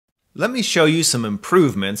Let me show you some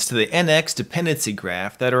improvements to the NX dependency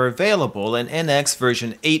graph that are available in NX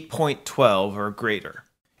version 8.12 or greater.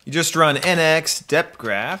 You just run NX dep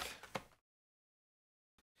graph,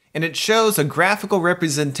 and it shows a graphical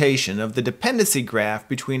representation of the dependency graph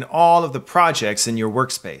between all of the projects in your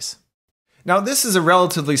workspace. Now, this is a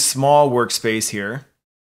relatively small workspace here,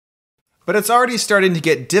 but it's already starting to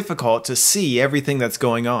get difficult to see everything that's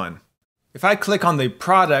going on. If I click on the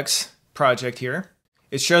Products project here,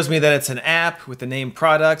 it shows me that it's an app with the name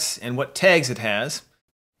Products and what tags it has.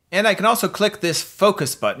 And I can also click this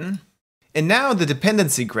Focus button. And now the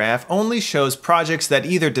dependency graph only shows projects that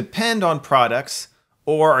either depend on products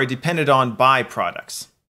or are depended on by products.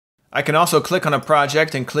 I can also click on a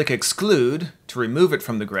project and click Exclude to remove it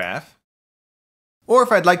from the graph. Or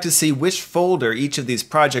if I'd like to see which folder each of these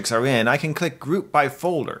projects are in, I can click Group by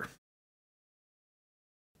Folder.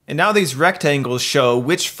 And now these rectangles show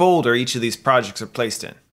which folder each of these projects are placed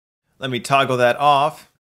in. Let me toggle that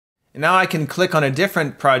off. And now I can click on a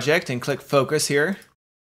different project and click Focus here.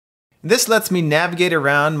 This lets me navigate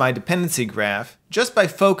around my dependency graph just by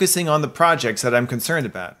focusing on the projects that I'm concerned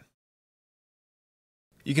about.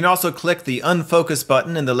 You can also click the Unfocus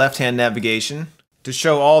button in the left-hand navigation to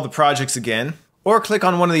show all the projects again, or click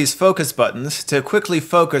on one of these focus buttons to quickly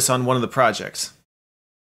focus on one of the projects.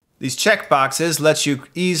 These checkboxes let you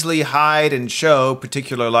easily hide and show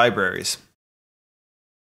particular libraries.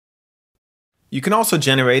 You can also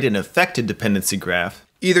generate an affected dependency graph,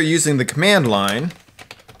 either using the command line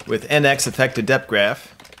with NX affected dep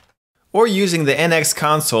graph, or using the NX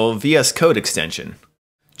console VS Code extension.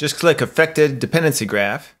 Just click Affected Dependency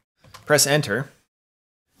Graph, press Enter,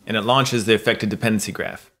 and it launches the affected dependency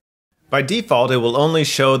graph. By default, it will only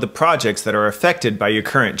show the projects that are affected by your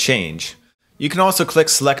current change. You can also click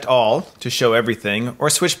Select All to show everything,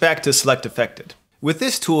 or switch back to Select Affected. With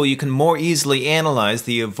this tool, you can more easily analyze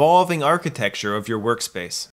the evolving architecture of your workspace.